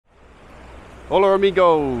Hola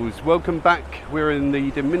amigos, welcome back. We're in the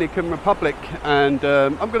Dominican Republic and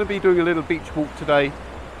I'm going to be doing a little beach walk today,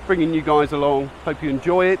 bringing you guys along. Hope you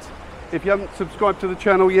enjoy it. If you haven't subscribed to the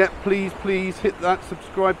channel yet, please hit that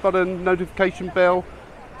subscribe button, notification bell,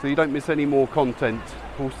 so you don't miss any more content.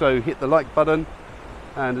 Also hit the like button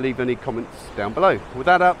and leave any comments down below. With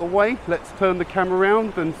that out of the way, let's turn the camera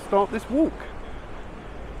around and start this walk.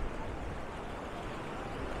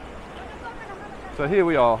 So here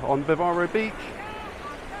we are on Bavaro Beach.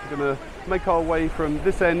 We're going to make our way from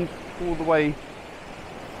this end all the way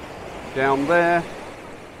down there,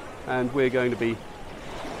 and we're going to be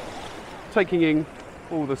taking in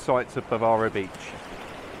all the sights of Bavaro Beach.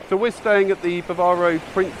 So we're staying at the Bavaro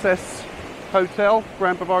Princess Hotel,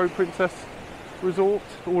 Grand Bavaro Princess Resort,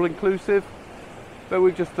 all inclusive. So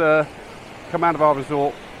we've just come out of our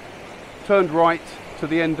resort, turned right to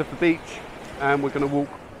the end of the beach, and we're going to walk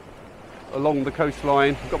along the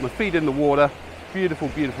coastline. I've got my feet in the water. Beautiful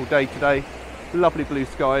day today. Lovely blue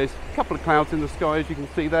skies. A couple of clouds in the sky as you can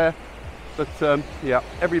see there. But yeah,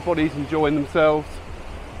 everybody's enjoying themselves.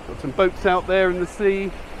 Got some boats out there in the sea.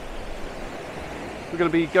 We're going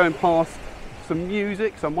to be going past some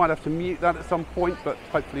music, so I might have to mute that at some point, but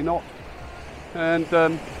hopefully not. And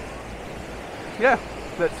yeah,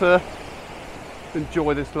 let's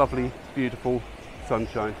enjoy this lovely, beautiful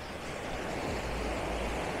sunshine.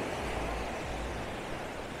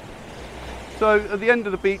 So at the end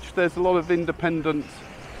of the beach there's a lot of independent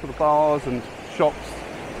sort of bars and shops,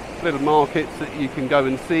 little markets that you can go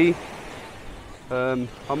and see.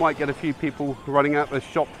 I might get a few people running out the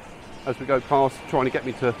shop as we go past trying to get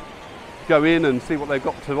me to go in and see what they've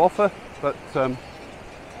got to offer, but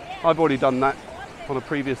I've already done that on a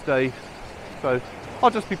previous day, so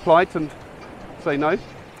I'll just be polite and say no.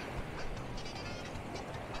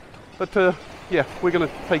 But yeah, we're going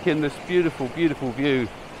to take in this beautiful view.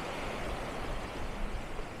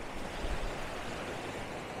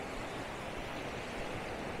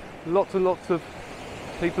 Lots and lots of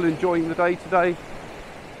people enjoying the day today.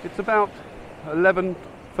 It's about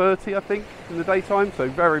 11:30 I think in the daytime, so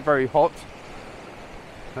very hot.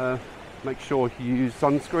 Make sure you use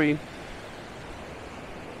sunscreen.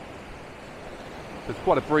 There's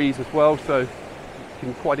quite a breeze as well, so you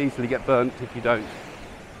can quite easily get burnt if you don't.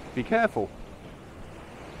 Be careful.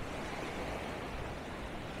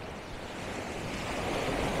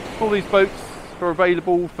 All these boats are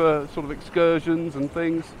available for sort of excursions and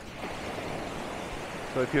things.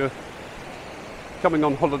 So if you're coming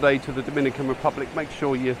on holiday to the Dominican Republic, make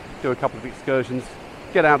sure you do a couple of excursions,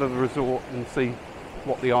 get out of the resort and see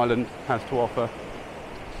what the island has to offer.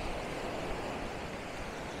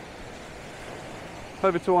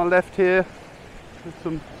 Over to our left here, there's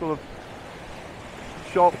some sort of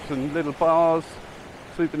shops and little bars,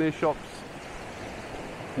 souvenir shops.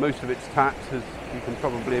 Most of it's tapped, as you can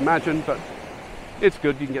probably imagine, but it's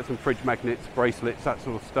good. You can get some fridge magnets, bracelets, that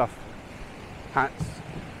sort of stuff, hats.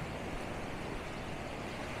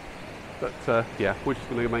 But yeah, we're just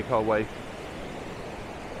going to make our way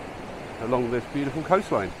along this beautiful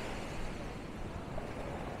coastline.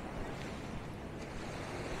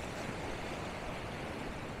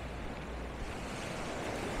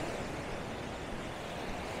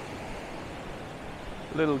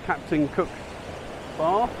 A little Captain Cook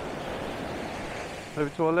bar over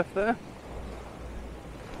to our left there.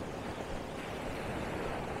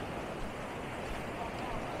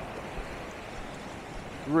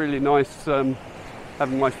 Really nice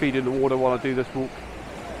having my feet in the water while I do this walk.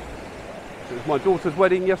 It was my daughter's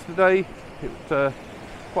wedding yesterday. It was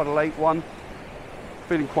quite a late one.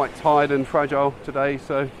 Feeling quite tired and fragile today,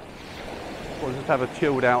 so I'll just have a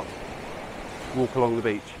chilled out walk along the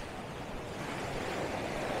beach.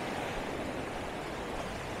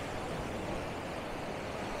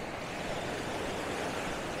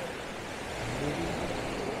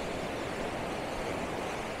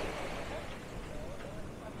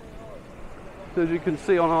 So as you can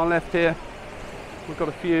see on our left here, we've got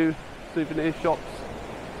a few souvenir shops.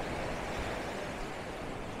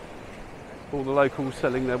 All the locals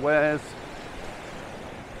selling their wares.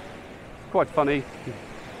 It's quite funny.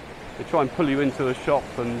 They try and pull you into a shop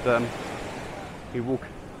and you walk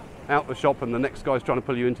out the shop and the next guy's trying to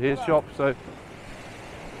pull you into his shop. So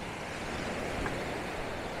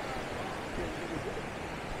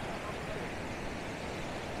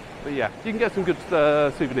but yeah, you can get some good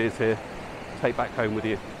souvenirs here. Take back home with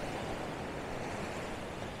you.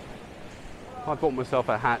 I bought myself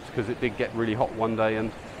a hat because it did get really hot one day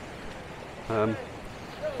and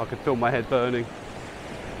I could feel my head burning.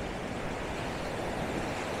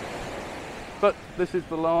 But this is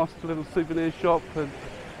the last little souvenir shop, and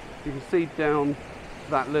you can see down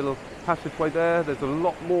that little passageway there. There's a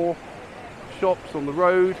lot more shops on the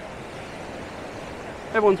road.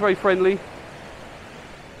 Everyone's very friendly.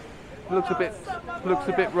 Looks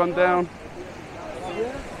a bit run down.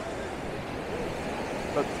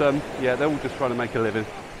 But yeah, they're all just trying to make a living.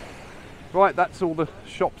 Right, that's all the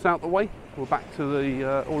shops out the way. We're back to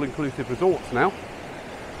the all-inclusive resorts now.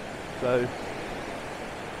 So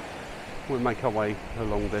we'll make our way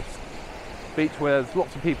along this beach where there's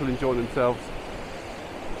lots of people enjoying themselves.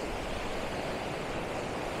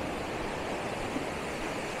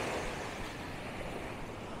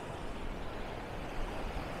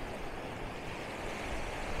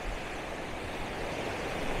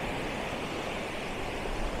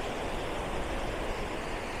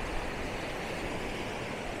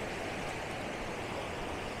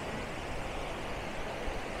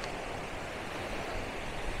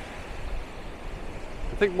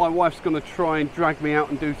 I think my wife's going to try and drag me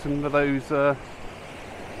out and do some of those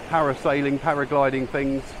parasailing, paragliding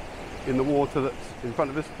things in the water that's in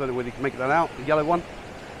front of us. Don't know whether you can make that out, the yellow one.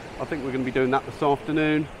 I think we're going to be doing that this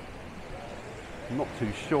afternoon. I'm not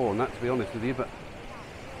too sure on that, to be honest with you, but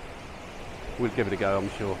we'll give it a go,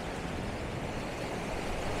 I'm sure.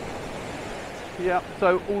 Yeah,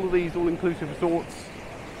 so all of these all-inclusive resorts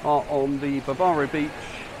are on the Bavaro beach,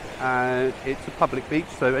 and it's a public beach,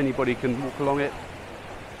 so anybody can walk along it.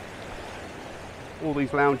 All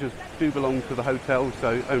these lounges do belong to the hotel,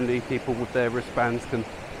 so only people with their wristbands can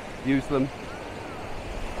use them.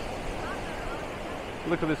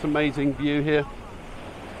 Look at this amazing view here.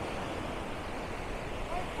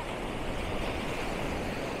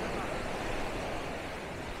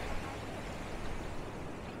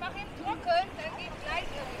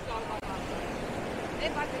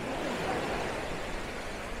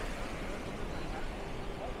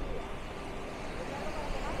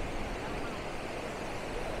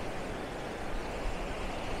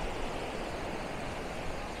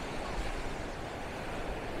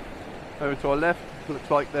 Over to our left,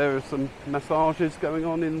 looks like there are some massages going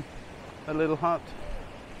on in a little hut.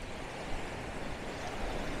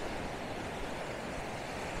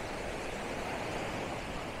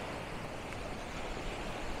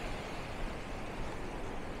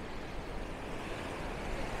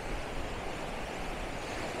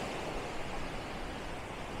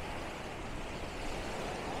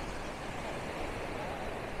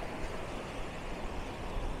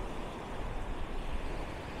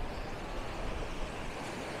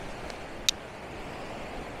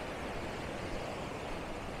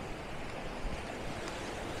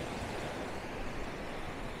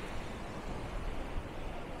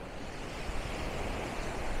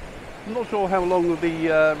 I'm not sure how long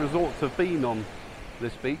the resorts have been on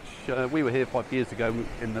this beach. We were here 5 years ago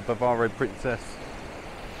in the Bavaro Princess,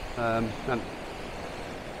 and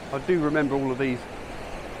I do remember all of these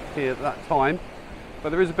here at that time, but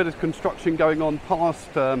there is a bit of construction going on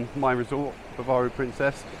past my resort, Bavaro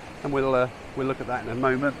Princess, and we'll look at that in a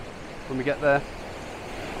moment when we get there.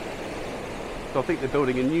 So I think they're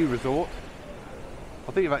building a new resort.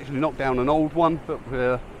 I think they've actually knocked down an old one, but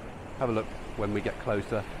we'll have a look when we get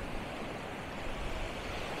closer.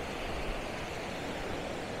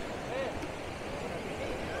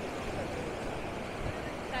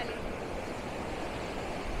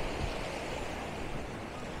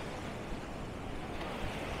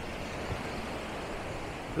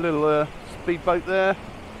 A little speedboat there.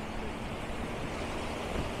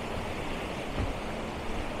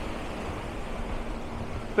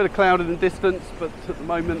 Bit of cloud in the distance, but at the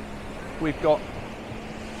moment we've got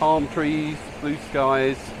palm trees, blue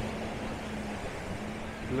skies.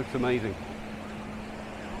 It looks amazing.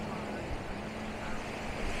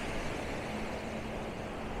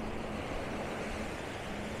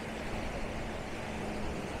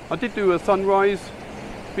 I did do a sunrise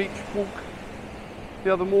beach walk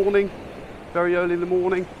the other morning, very early in the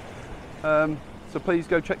morning, so please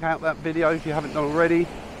go check out that video if you haven't done already.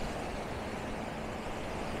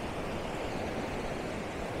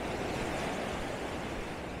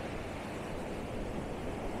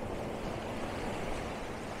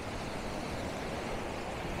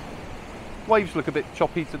 Waves look a bit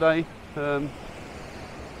choppy today, but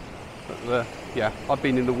yeah, I've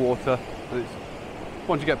been in the water, and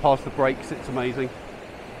once you get past the breaks, it's amazing.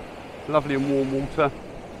 Lovely and warm water.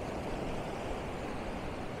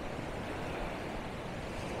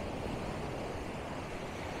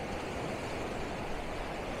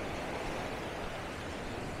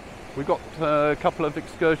 We've got a couple of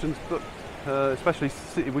excursions booked, especially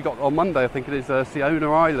we got on Monday, I think it is,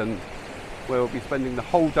 Siona Island, where we'll be spending the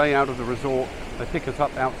whole day out of the resort. They pick us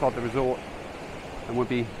up outside the resort, and we'll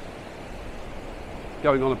be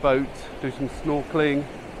going on a boat, do some snorkeling,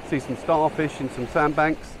 see some starfish in some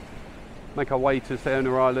sandbanks, make our way to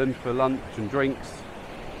Sayona Island for lunch and drinks,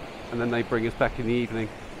 and then they bring us back in the evening.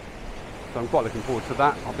 So I'm quite looking forward to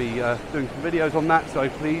that. I'll be doing some videos on that, so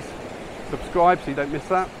please subscribe so you don't miss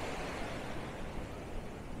that.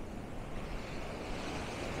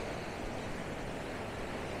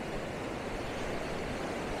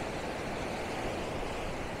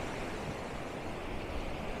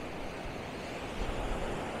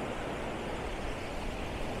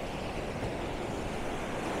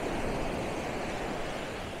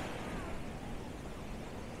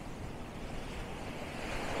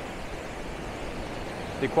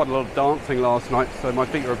 Did quite a lot of dancing last night, so my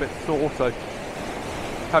feet are a bit sore, so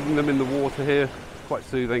having them in the water here is quite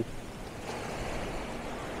soothing.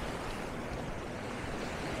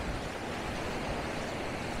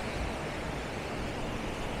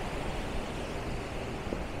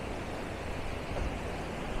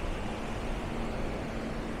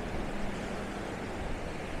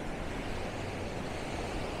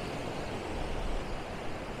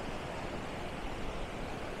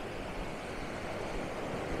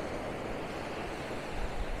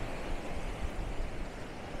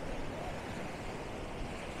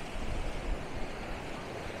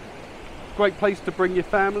 Great place to bring your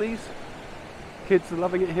families. Kids are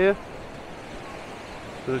loving it here.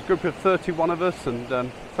 There's a group of 31 of us, and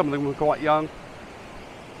some of them were quite young.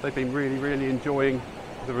 They've been really enjoying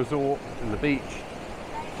the resort and the beach.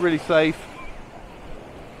 Really safe.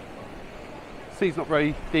 Sea's not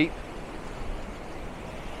very deep,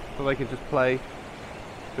 so they can just play,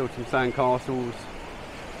 build some sand castles.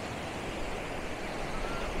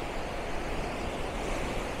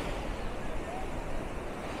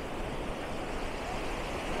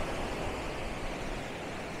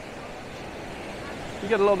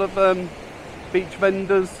 You get a lot of beach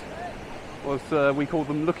vendors, or as we call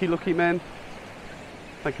them, looky men.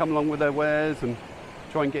 They come along with their wares and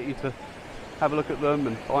try and get you to have a look at them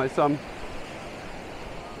and buy some.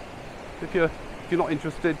 If you're not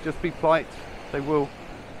interested, just be polite. They will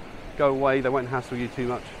go away, they won't hassle you too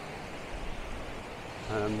much.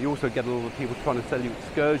 You also get a lot of people trying to sell you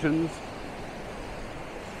excursions,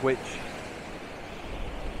 which,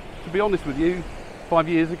 to be honest with you, 5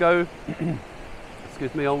 years ago,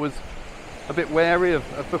 excuse me, I was a bit wary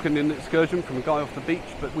of booking an excursion from a guy off the beach,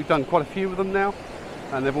 but we've done quite a few of them now,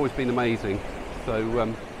 and they've always been amazing.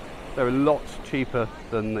 So they're a lot cheaper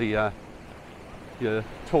than the your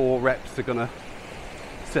tour reps are going to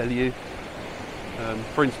sell you.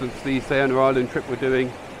 For instance, the Sayona Island trip we're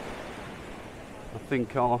doing, I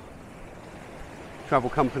think our travel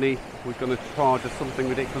company was going to charge us something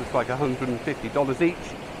ridiculous like $150 each,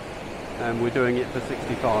 and we're doing it for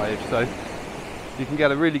 $65. So you can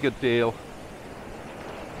get a really good deal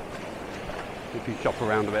if you shop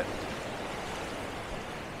around a bit.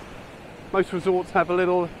 Most resorts have a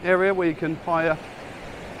little area where you can hire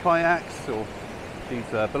kayaks or these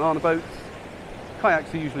banana boats.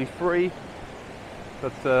 Kayaks are usually free,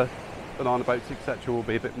 but banana boats, etc., will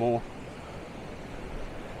be a bit more.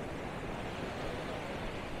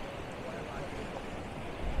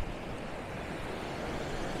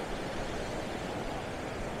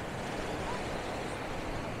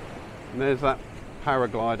 And there's that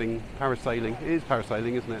parasailing. It is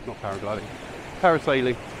parasailing, isn't it? Not paragliding.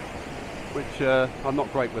 Parasailing, which I'm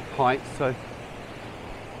not great with heights, so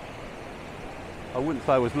I wouldn't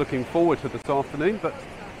say I was looking forward to this afternoon, but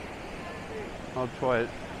I'll try it,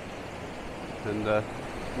 and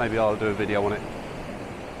maybe I'll do a video on it.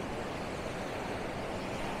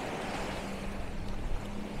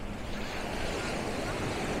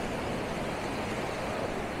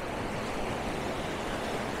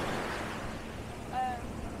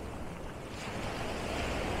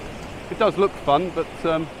 It does look fun, but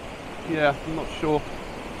yeah, I'm not sure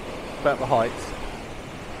about the heights.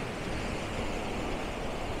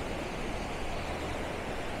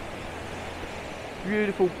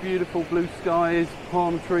 Beautiful, beautiful blue skies,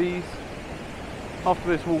 palm trees. After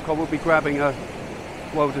this walk I will be grabbing a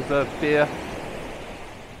well-deserved beer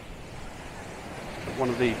at one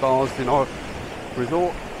of the bars in our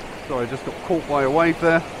resort. Sorry, I just got caught by a wave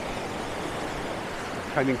there.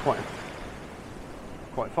 Came in quite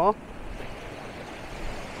far.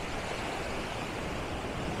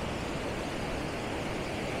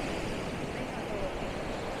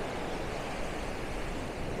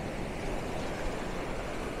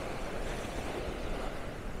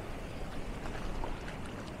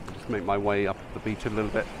 Just make my way up the beach a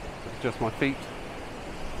little bit, adjust my feet.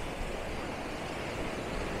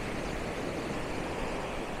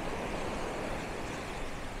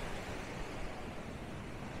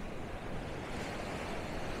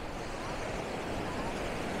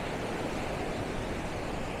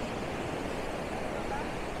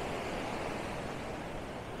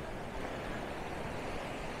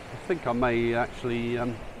 think I may actually,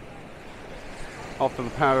 after the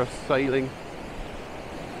parasailing,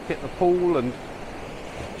 hit the pool and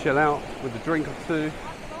chill out with a drink or two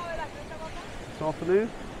this afternoon.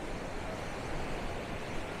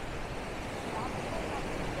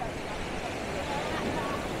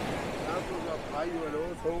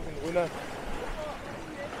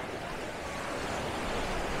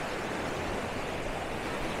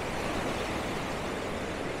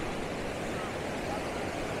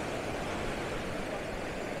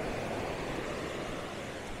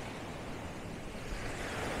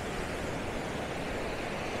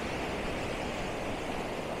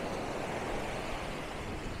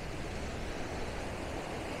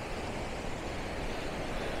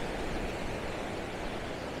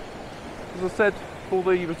 As I said, all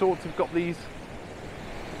the resorts have got these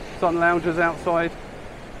sun loungers outside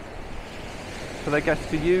for their guests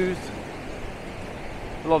to use.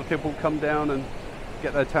 A lot of people come down and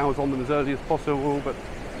get their towels on them as early as possible, but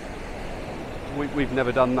we've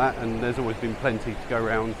never done that, and there's always been plenty to go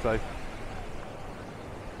around, so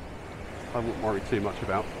I wouldn't worry too much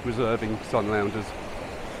about reserving sun loungers.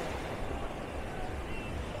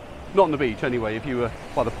 Not on the beach anyway. If you were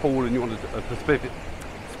by the pool and you wanted a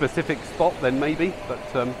specific spot, then maybe, but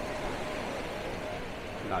no,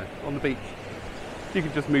 on the beach you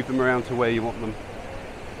can just move them around to where you want them.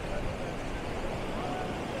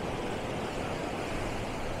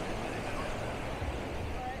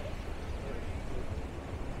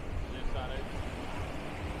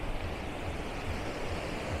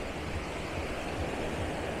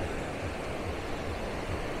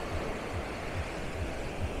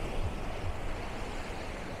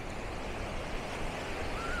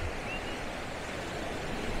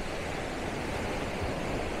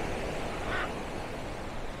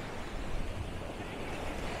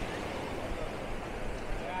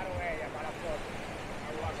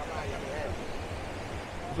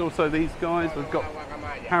 There's also these guys, they've got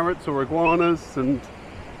parrots or iguanas, and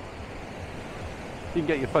you can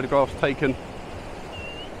get your photographs taken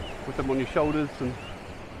with them on your shoulders, and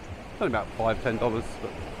it's only about $5–10,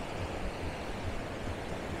 but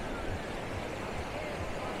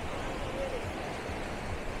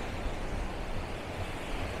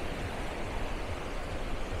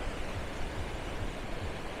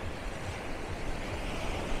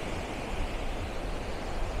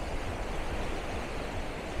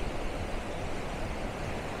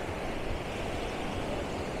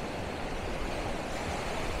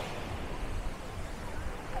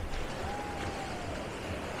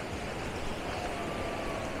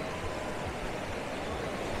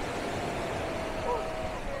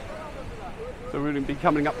so we're going to be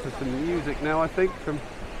coming up to some music now, I think, from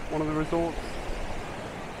one of the resorts.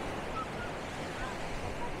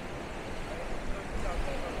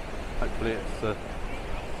 Hopefully it's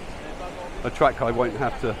a track I won't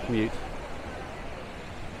have to mute.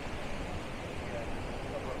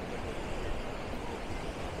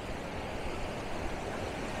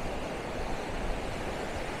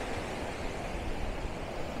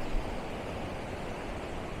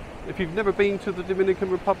 If you've never been to the Dominican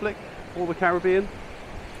Republic or the Caribbean,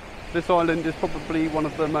 this island is probably one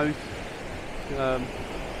of the most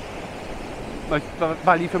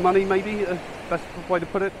value for money, maybe, best way to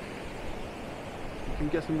put it. You can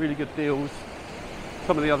get some really good deals.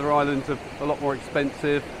 Some of the other islands are a lot more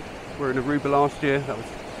expensive. We were in Aruba last year, that was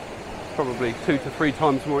probably 2 to 3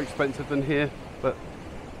 times more expensive than here, but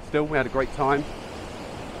still we had a great time.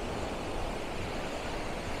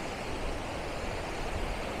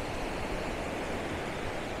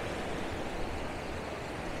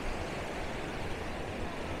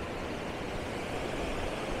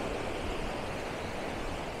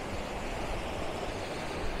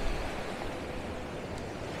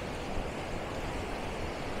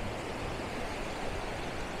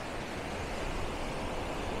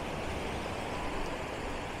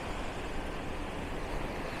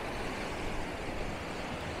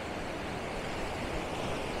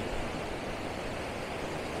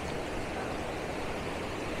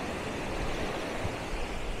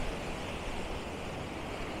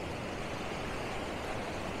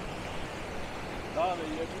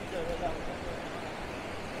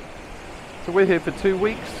 So we're here for 2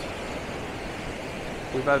 weeks.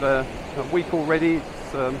 We've had a week already.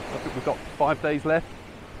 I think we've got 5 days left.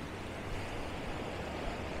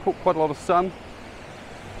 Caught quite a lot of sun.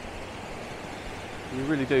 You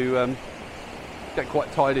really do get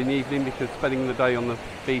quite tired in the evening, because spending the day on the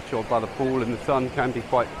beach or by the pool in the sun can be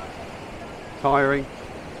quite tiring,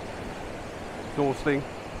 exhausting.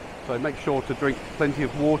 So make sure to drink plenty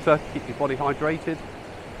of water, keep your body hydrated.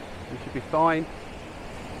 You should be fine.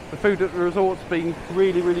 The food at the resort's been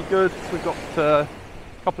really, really good. We've got a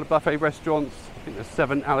couple of buffet restaurants. I think there's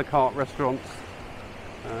 7 a la carte restaurants.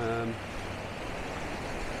 I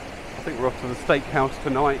think we're off to the steakhouse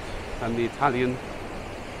tonight and the Italian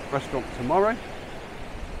restaurant tomorrow.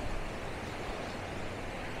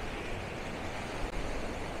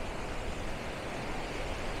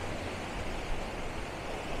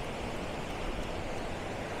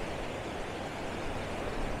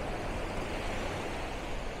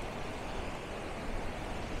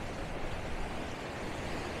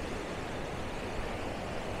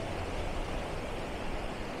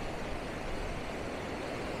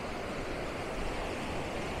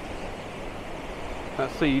 That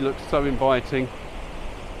sea looks so inviting.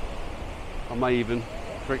 I may even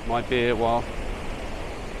drink my beer while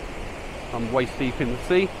I'm waist deep in the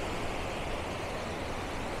sea.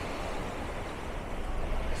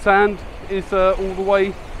 Sand is all the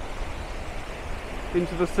way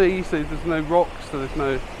into the sea, so there's no rocks, so there's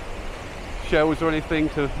no shells or anything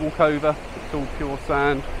to walk over. It's all pure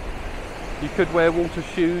sand. You could wear water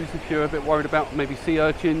shoes if you're a bit worried about maybe sea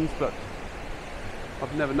urchins, but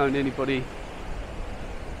I've never known anybody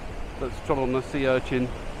that's trod on a sea urchin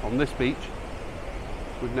on this beach.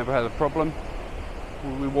 We've never had a problem.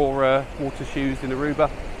 We wore water shoes in Aruba.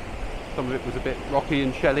 Some of it was a bit rocky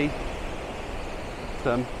and shelly.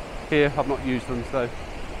 But, here I've not used them, so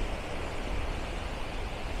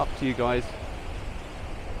up to you guys.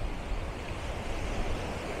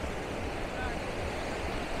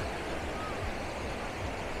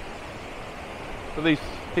 But these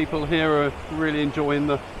people here are really enjoying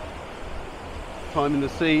the time in the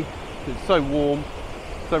sea. It's so warm,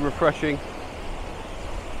 so refreshing.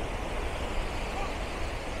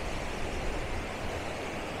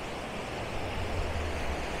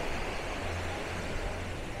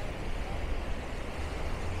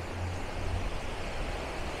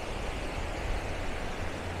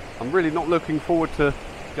 I'm really not looking forward to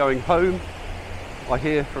going home. I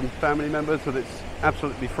hear from family members that it's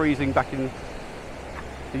absolutely freezing back in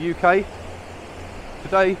the UK.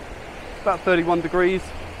 Today, it's about 31 degrees.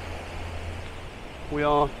 We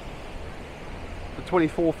are the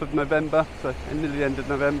 24th of November, so nearly the end of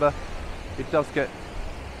November. It does get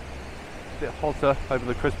a bit hotter over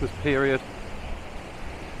the Christmas period.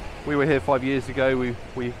 We were here 5 years ago.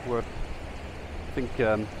 We were, I think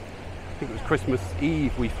it was Christmas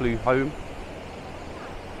Eve we flew home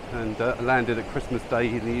and landed at Christmas Day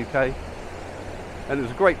in the UK. And it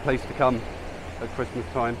was a great place to come at Christmas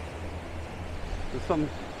time. There's some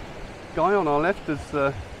guy on our left as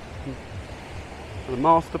the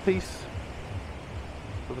masterpiece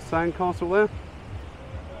of the sandcastle there. It's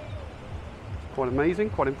quite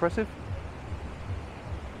amazing, quite impressive.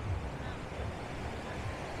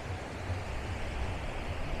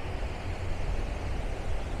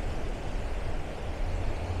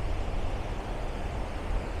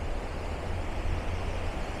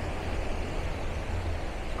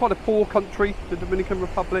 It's quite a poor country, the Dominican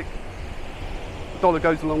Republic. The dollar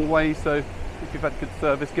goes a long way, so if you've had good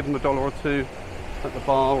service, give them $1 or $2 at the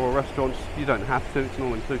bar or restaurants. You don't have to, it's an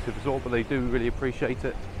all-inclusive resort, but they do really appreciate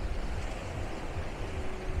it.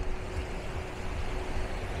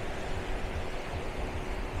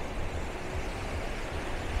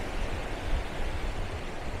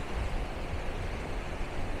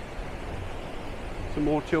 Some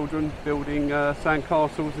more children building sand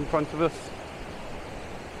castles in front of us.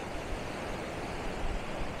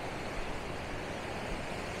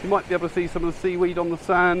 You might be able to see some of the seaweed on the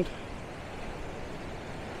sand.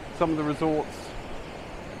 Some of the resorts,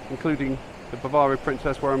 including the Bavaro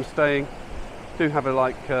Princess where I'm staying, do have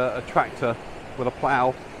a tractor with a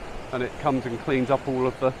plough, and it comes and cleans up all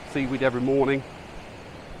of the seaweed every morning.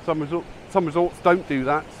 Some resorts don't do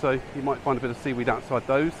that, so you might find a bit of seaweed outside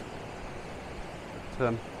those.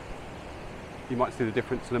 But, you might see the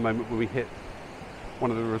difference in a moment when we hit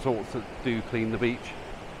one of the resorts that do clean the beach.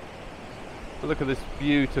 But look at this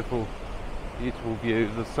beautiful, beautiful view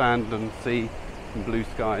of the sand and sea and blue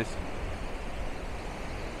skies.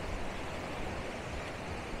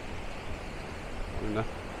 I'm going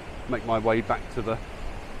to make my way back to the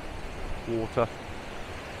water.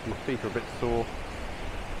 My feet are a bit sore.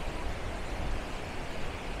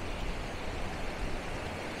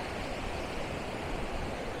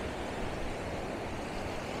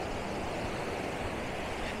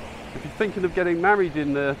 If you're thinking of getting married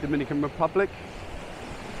in the Dominican Republic,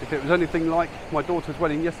 if it was anything like my daughter's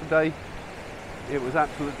wedding yesterday, it was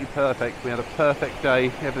absolutely perfect. We had a perfect day,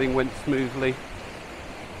 everything went smoothly,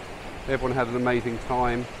 everyone had an amazing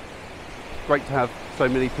time. Great to have so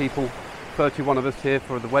many people, 31 of us here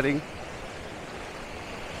for the wedding.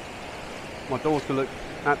 My daughter looked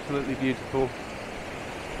absolutely beautiful.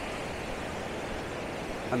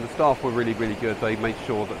 And the staff were really, really good. They made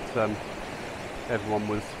sure that everyone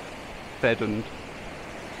was fed and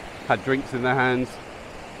had drinks in their hands.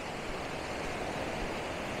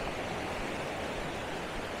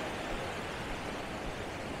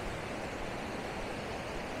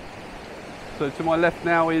 So to my left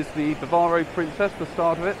now is the Bavaro Princess, the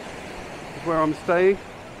start of it. This is where I'm staying.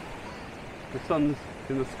 The sun's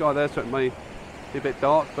in the sky there, so it may be a bit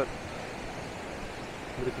dark, but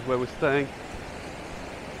this is where we're staying.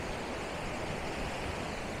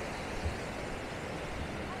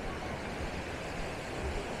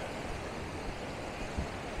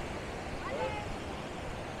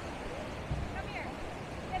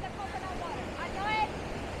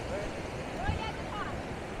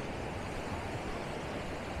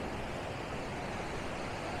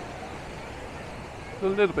 A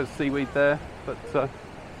little bit of seaweed there, but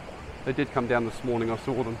they did come down this morning. I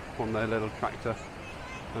saw them on their little tractor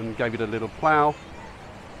and gave it a little plough.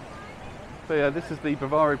 So yeah, this is the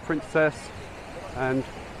Bavaro Princess, and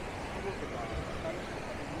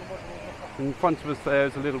in front of us there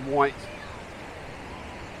is a little white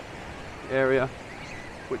area,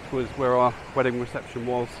 which was where our wedding reception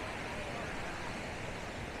was.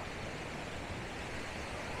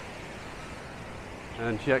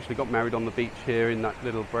 And she actually got married on the beach here in that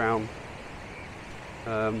little brown,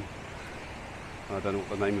 I don't know what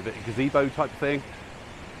the name of it, gazebo type thing.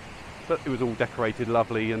 But it was all decorated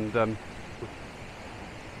lovely, and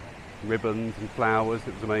ribbons and flowers.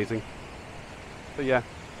 It was amazing. But yeah,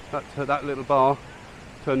 that little bar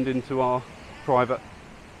turned into our private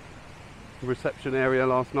reception area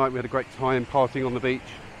last night. We had a great time partying on the beach.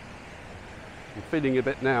 I'm feeling a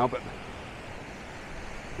bit now, but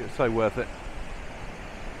it's so worth it.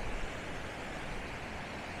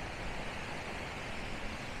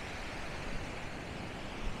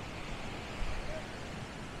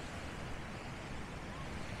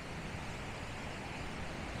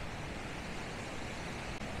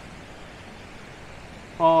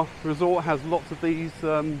 Our resort has lots of these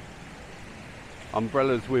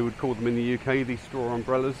umbrellas, we would call them in the UK, these straw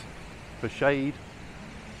umbrellas for shade.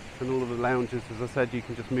 And all of the lounges, as I said, you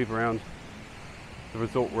can just move around the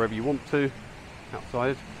resort wherever you want to,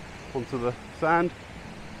 outside onto the sand.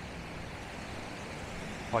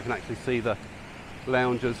 I can actually see the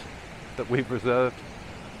lounges that we've reserved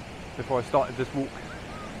before I started this walk.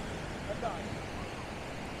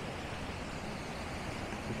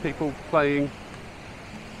 With people playing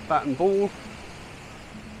bat and ball.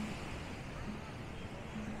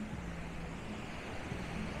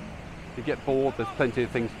 If you get bored, there's plenty of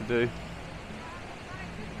things to do.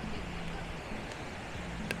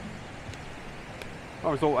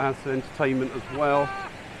 Our resort has entertainment as well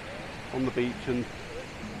on the beach and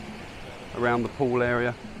around the pool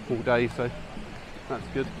area all day, so that's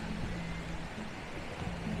good.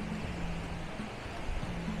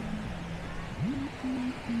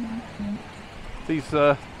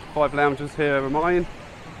 These 5 lounges here are mine.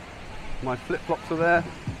 My flip-flops are there.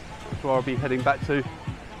 That's where I'll be heading back to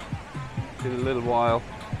in a little while.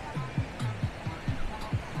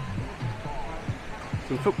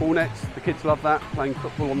 Some football nets, the kids love that, playing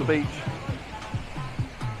football on the beach.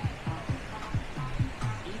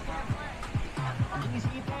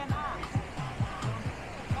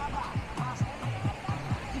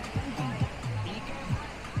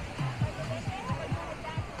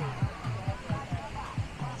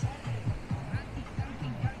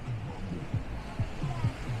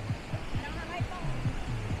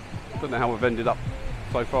 Don't know how we've ended up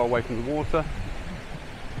so far away from the water,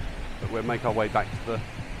 but we'll make our way back to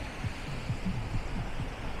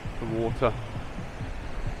the water,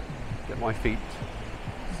 get my feet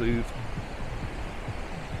soothed.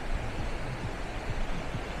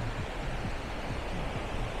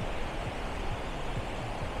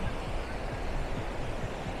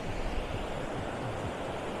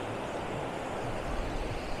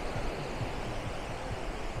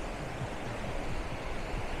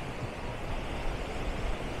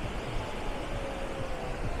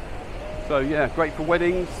 So yeah, great for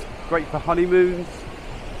weddings, great for honeymoons,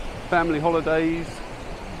 family holidays.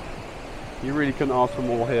 You really couldn't ask for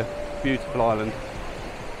more here. Beautiful island.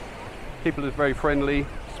 People are very friendly,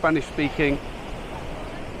 Spanish speaking.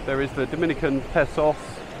 There is the Dominican pesos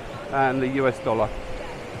and the US dollar.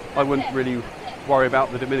 I wouldn't really worry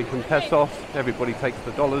about the Dominican pesos. Everybody takes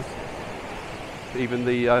the dollars. Even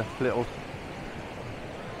the little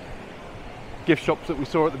gift shops that we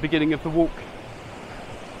saw at the beginning of the walk.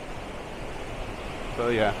 So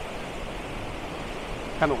yeah,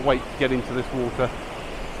 cannot wait to get into this water.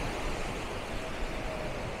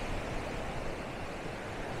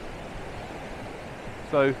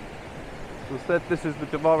 So, as I said, this is the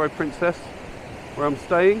Bavaro Princess where I'm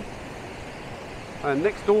staying, and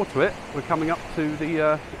next door to it we're coming up to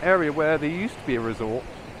the area where there used to be a resort,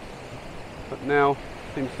 but now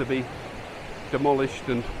seems to be demolished,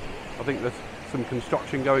 and I think there's some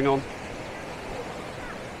construction going on.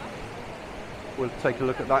 We'll take a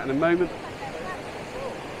look at that in a moment.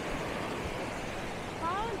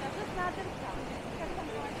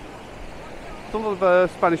 There's a lot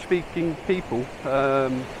of Spanish-speaking people,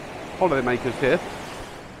 holiday makers here,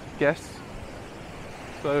 guests.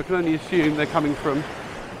 So I can only assume they're coming from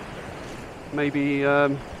maybe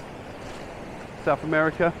South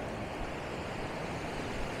America,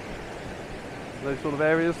 those sort of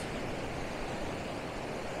areas.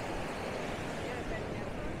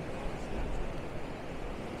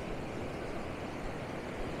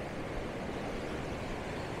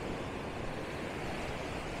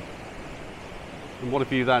 And what a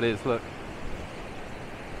view that is, look.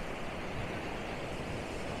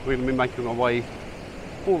 We're going to be making our way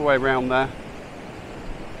all the way around there.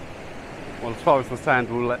 Well, as far as the sand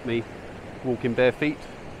will let me walk in bare feet.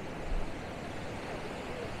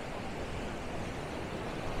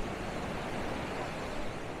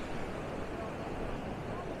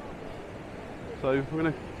 So we're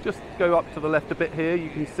going to just go up to the left a bit here.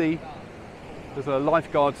 You can see there's a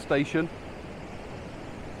lifeguard station.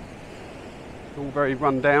 It's all very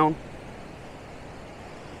run down.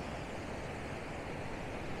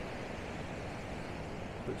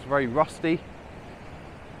 Looks very rusty.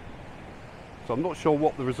 So I'm not sure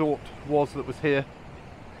what the resort was that was here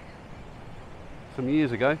some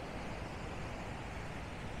years ago.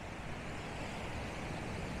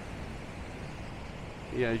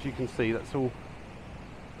 Yeah, as you can see, that's all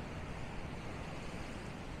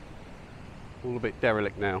a bit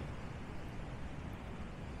derelict now.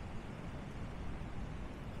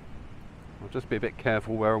 I'll just be a bit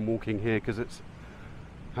careful where I'm walking here because it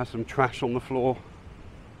has some trash on the floor.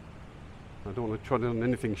 I don't want to tread on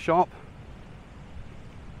anything sharp.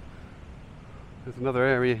 There's another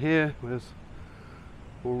area here where it's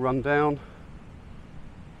all run down.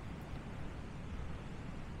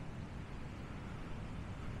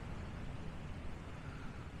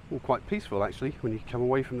 All quite peaceful actually when you come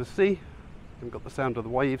away from the sea. Haven't got the sound of the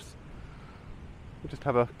waves. We'll just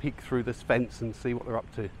have a peek through this fence and see what they're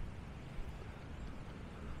up to.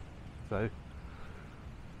 So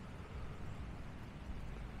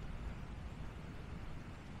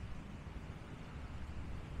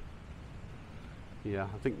yeah,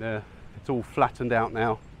 I think it's all flattened out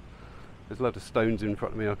now. There's a lot of stones in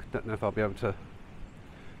front of me. I don't know if I'll be able to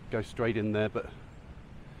go straight in there, but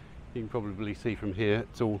you can probably see from here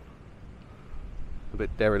it's all a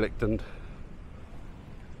bit derelict, and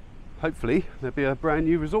hopefully there'll be a brand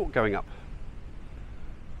new resort going up.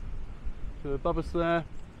 So above us there,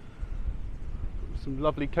 some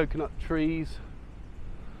lovely coconut trees,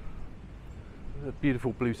 a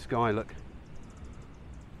beautiful blue sky, look.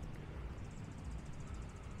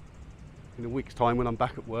 In a week's time when I'm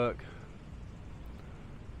back at work,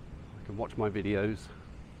 I can watch my videos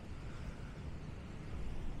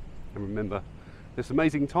and remember this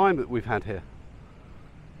amazing time that we've had here.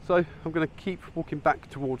 So I'm going to keep walking back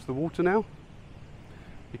towards the water now,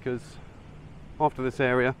 because after this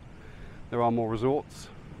area there are more resorts.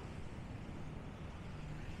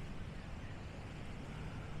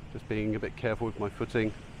 Just being a bit careful with my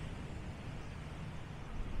footing.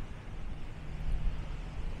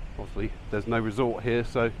 Obviously there's no resort here,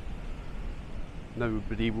 so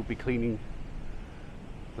nobody will be cleaning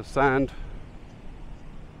the sand.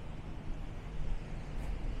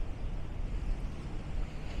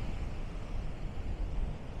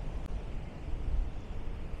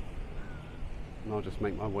 And I'll just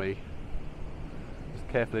make my way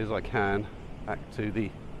as carefully as I can back to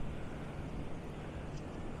the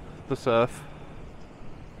surf.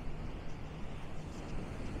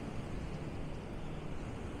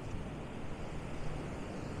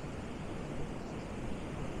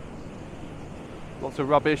 Lots of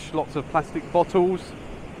rubbish, lots of plastic bottles.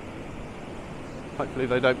 Hopefully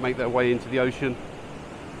they don't make their way into the ocean.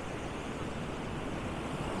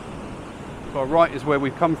 To our right is where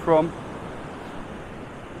we've come from.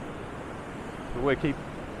 So we'll keep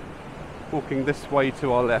walking this way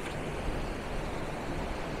to our left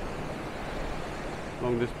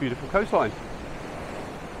along this beautiful coastline.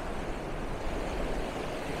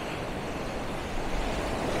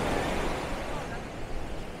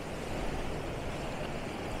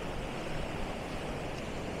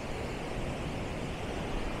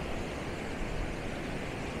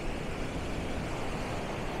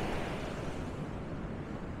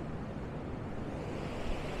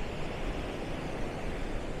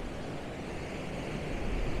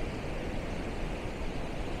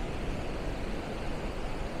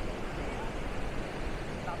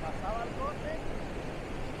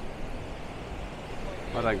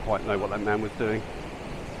 I don't quite know what that man was doing.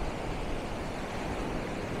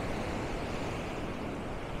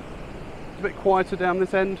 It's a bit quieter down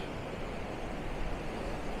this end.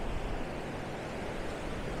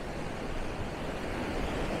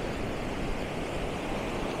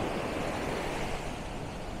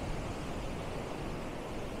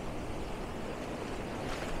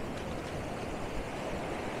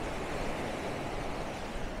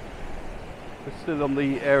 We're still on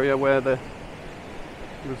the area where the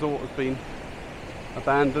resort has been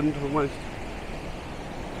abandoned almost.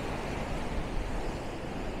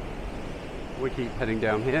 We keep heading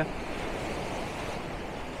down here.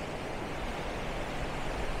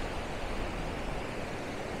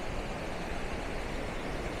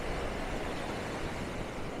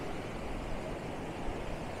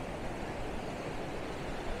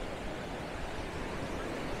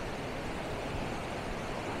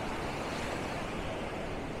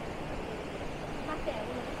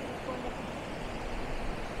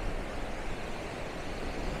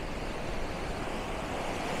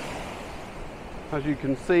 As you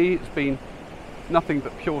can see, it's been nothing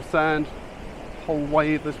but pure sand the whole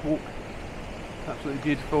way of this walk. Absolutely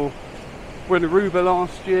beautiful. We're in Aruba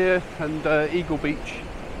last year, and Eagle Beach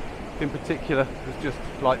in particular was just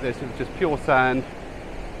like this. It was just pure sand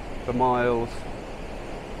for miles.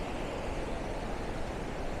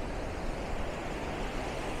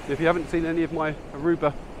 If you haven't seen any of my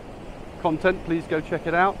Aruba content, please go check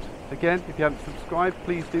it out. Again, if you haven't subscribed,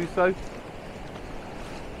 please do so.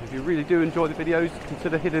 If you really do enjoy the videos,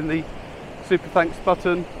 consider hitting the super thanks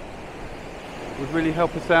button. It would really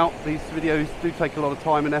help us out. These videos do take a lot of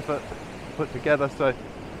time and effort to put together, so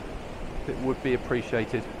it would be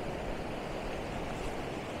appreciated.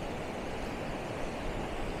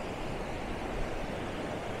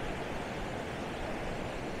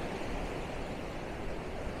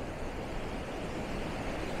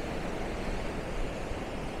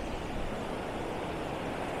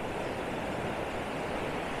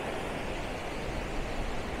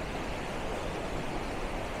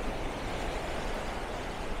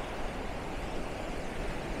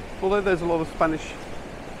 Although there's a lot of Spanish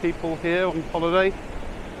people here on holiday,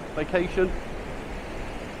 vacation,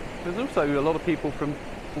 there's also a lot of people from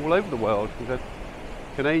all over the world. We've had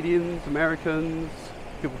Canadians, Americans,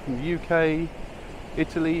 people from the UK,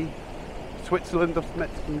 Italy, Switzerland. I've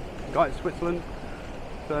met some guys in Switzerland.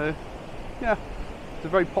 So yeah, it's a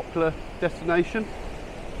very popular destination.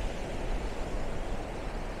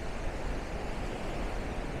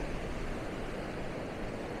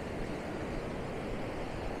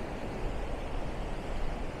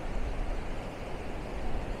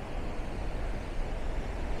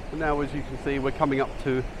 And now, as you can see, we're coming up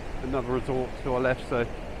to another resort to our left, so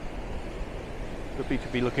the beach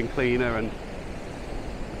will be looking cleaner and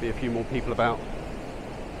there'll be a few more people about.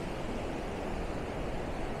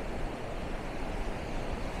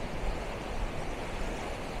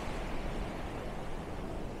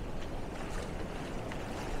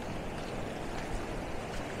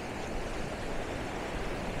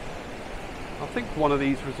 I think one of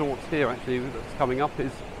these resorts here actually that's coming up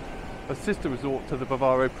is a sister resort to the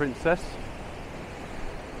Bavaro Princess.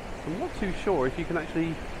 I'm not too sure if you can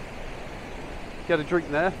actually get a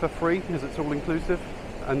drink there for free, because it's all inclusive,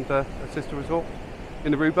 and a sister resort.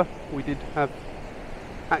 In Aruba we did have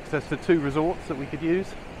access to 2 resorts that we could use.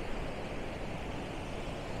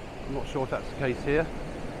 I'm not sure if that's the case here.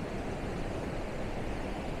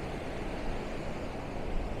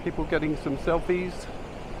 People getting some selfies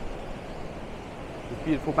with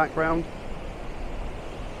beautiful background.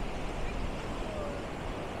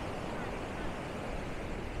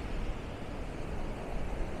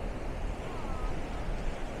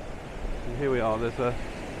 Here we are, it's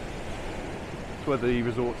where the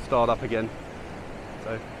resorts start up again.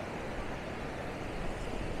 So you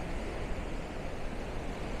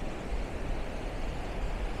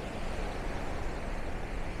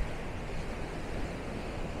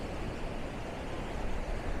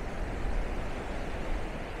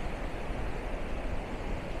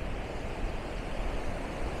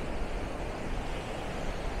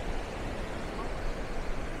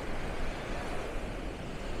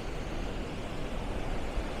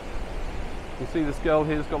can see this girl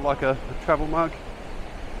here's got like a travel mug.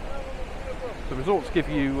 The resorts give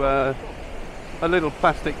you a little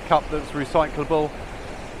plastic cup that's recyclable.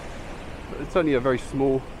 It's only a very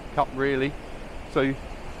small cup really, so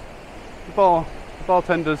the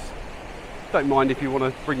bartenders don't mind if you want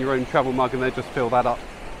to bring your own travel mug and they just fill that up.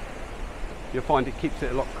 You'll find it keeps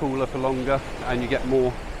it a lot cooler for longer, and you get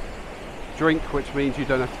more drink, which means you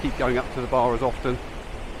don't have to keep going up to the bar as often.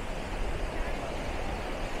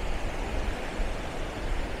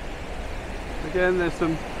 Again, there's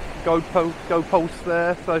some goal posts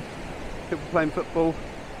there, so people playing football.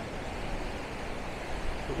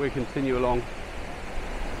 But we continue along.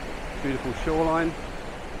 Beautiful shoreline.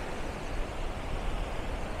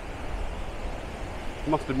 I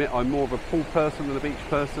must admit I'm more of a pool person than a beach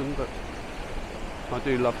person, but I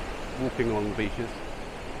do love walking along the beaches.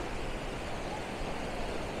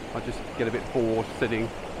 I just get a bit bored sitting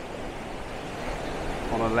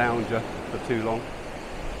on a lounger for too long.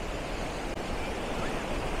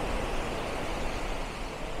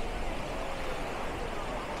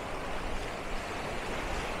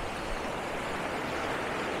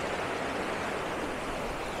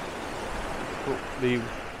 The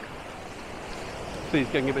sea's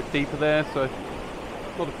getting a bit deeper there, so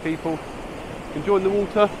a lot of people enjoying the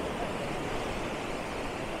water.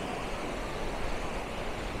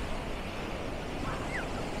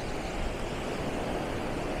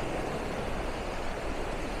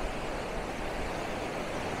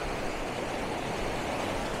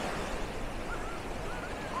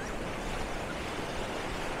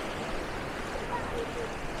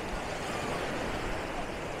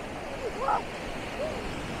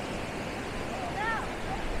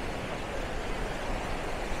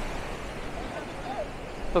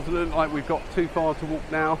 Doesn't look like we've got too far to walk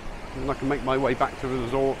now, and I can make my way back to the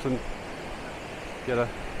resort and get a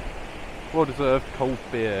well-deserved cold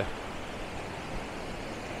beer.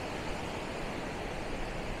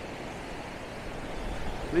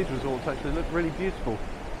 These resorts actually look really beautiful,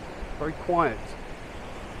 very quiet.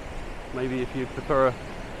 Maybe if you prefer a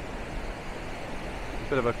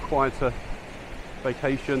bit of a quieter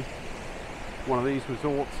vacation, one of these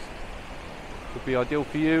resorts would be ideal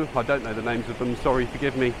for you. I don't know the names of them, sorry,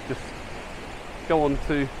 forgive me. Just go on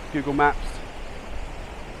to Google Maps,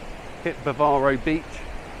 hit Bavaro Beach,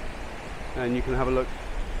 and you can have a look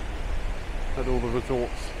at all the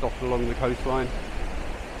resorts dotted along the coastline.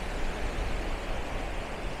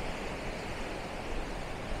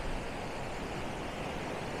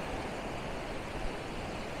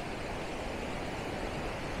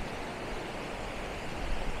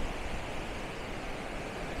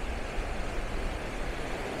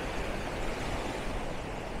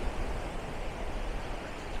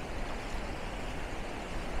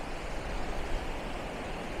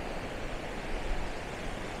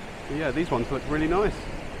 Yeah, these ones look really nice.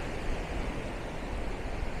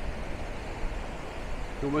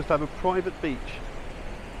 You almost have a private beach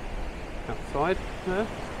outside there,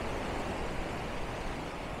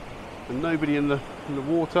 and nobody in the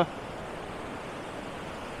water.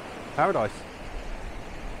 Paradise.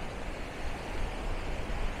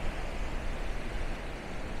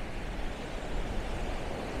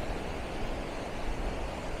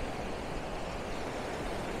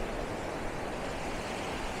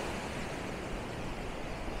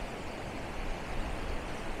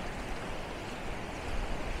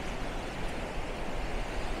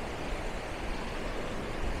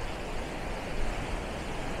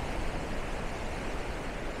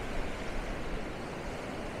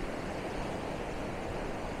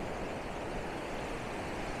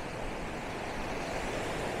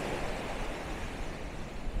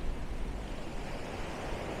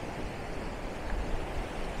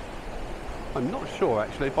 I'm not sure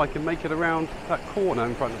actually if I can make it around that corner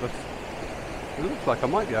in front of us. It looks like I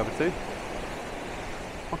might be able to.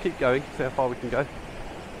 I'll keep going, see how far we can go.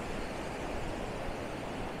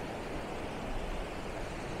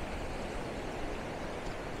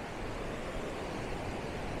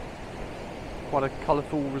 Quite a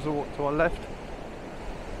colourful resort to our left.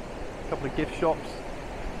 A couple of gift shops.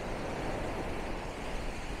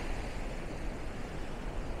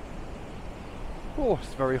 Oh,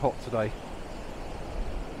 it's very hot today.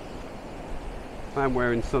 I am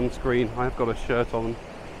wearing sunscreen. I have got a shirt on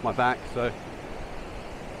my back, so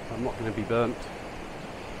I'm not going to be burnt.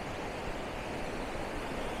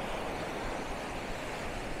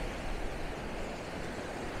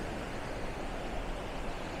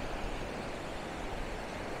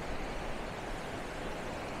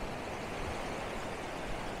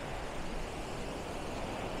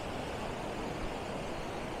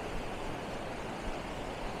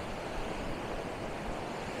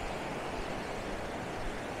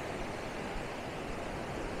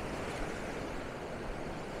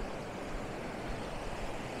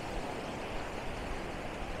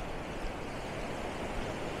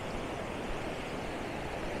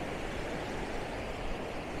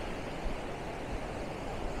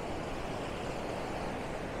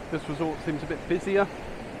 This resort seems a bit busier.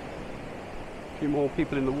 A few more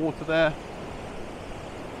people in the water there.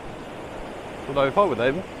 Although if I were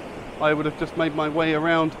them, I would have just made my way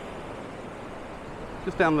around,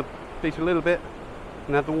 just down the beach a little bit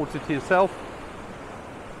and have the water to yourself.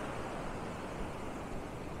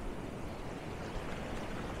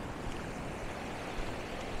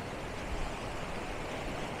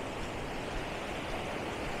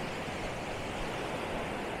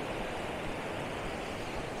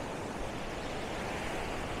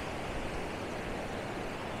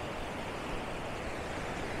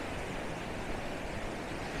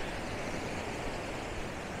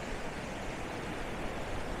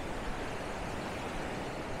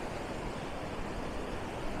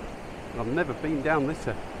 I've never been down this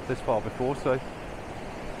far before, so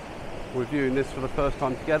we're viewing this for the first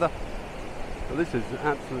time together. But this is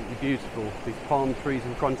absolutely beautiful. These palm trees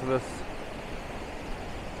in front of us.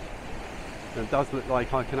 And it does look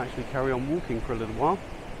like I can actually carry on walking for a little while,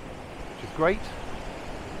 which is great.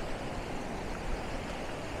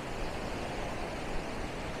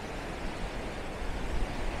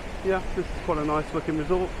 Yeah, this is quite a nice looking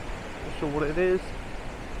resort. Not sure what it is.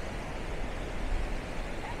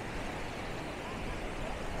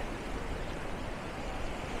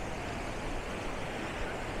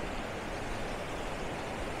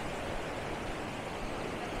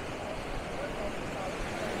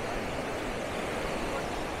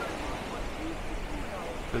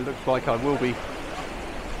 It looks like I will be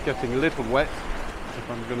getting a little wet if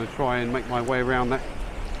I'm going to try and make my way around that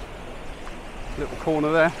little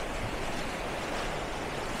corner there.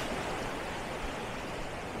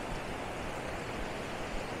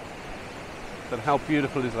 But how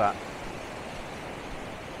beautiful is that?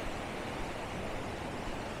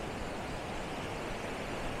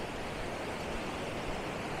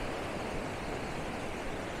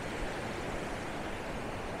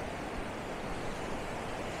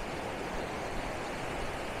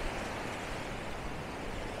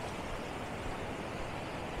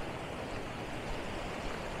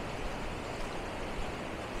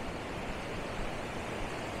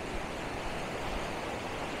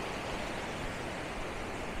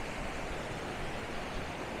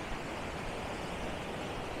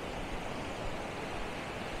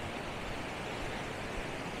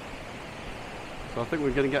 So I think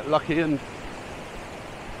we're going to get lucky and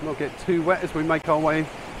not get too wet as we make our way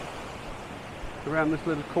around this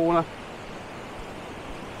little corner.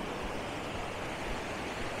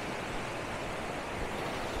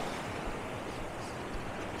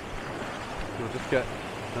 I'll just get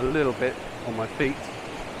a little bit on my feet,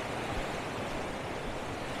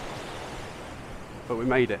 but we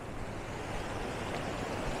made it.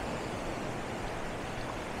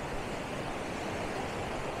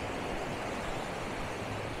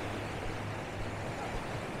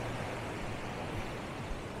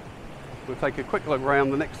 We'll take a quick look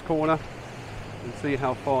around the next corner and see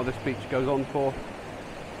how far this beach goes on for.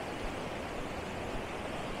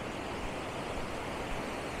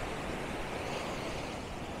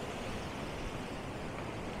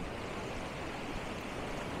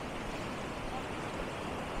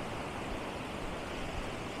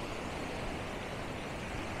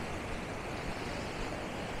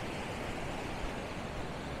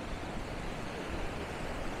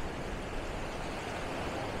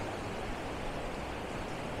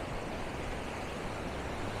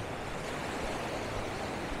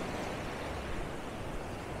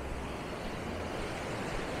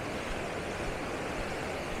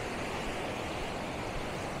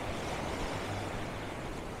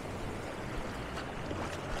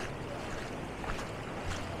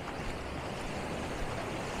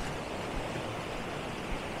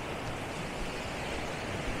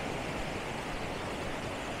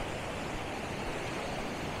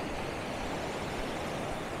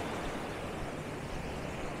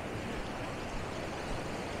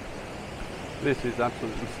 This is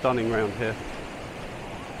absolutely stunning round here.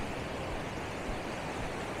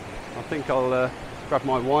 I think I'll grab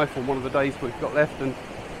my wife on one of the days we've got left and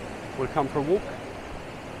we'll come for a walk.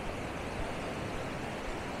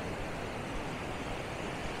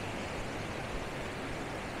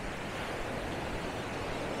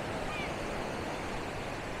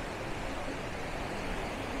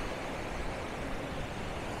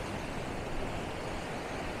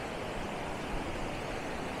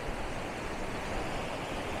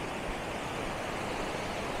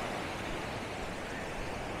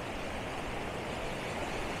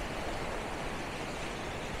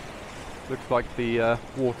 Looks like the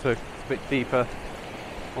water is a bit deeper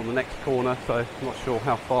on the next corner, so I'm not sure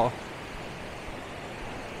how far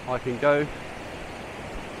I can go.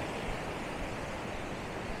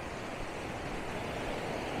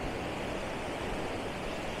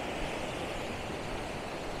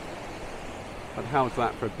 And how's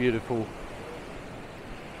that for a beautiful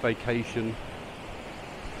vacation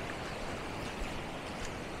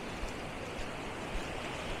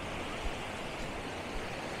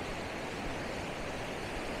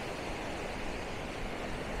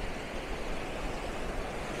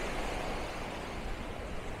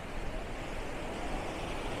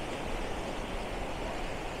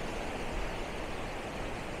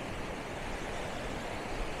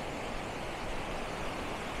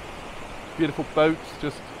beautiful boats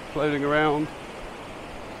just floating around.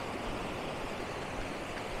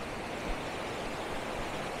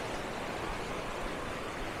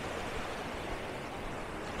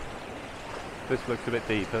 This looks a bit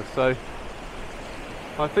deeper, so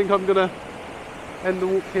I think I'm gonna end the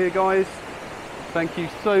walk here, guys. Thank you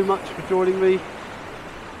so much for joining me.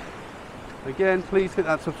 Again, please hit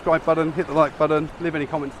that subscribe button, hit the like button, leave any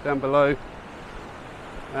comments down below,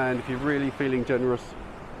 and if you're really feeling generous,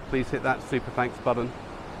 please hit that super thanks button.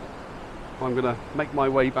 I'm gonna make my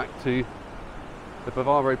way back to the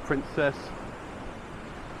Bavaro Princess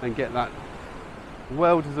and get that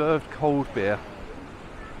well-deserved cold beer.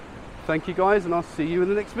 Thank you guys, and I'll see you in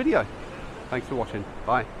the next video. Thanks for watching.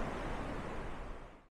 Bye.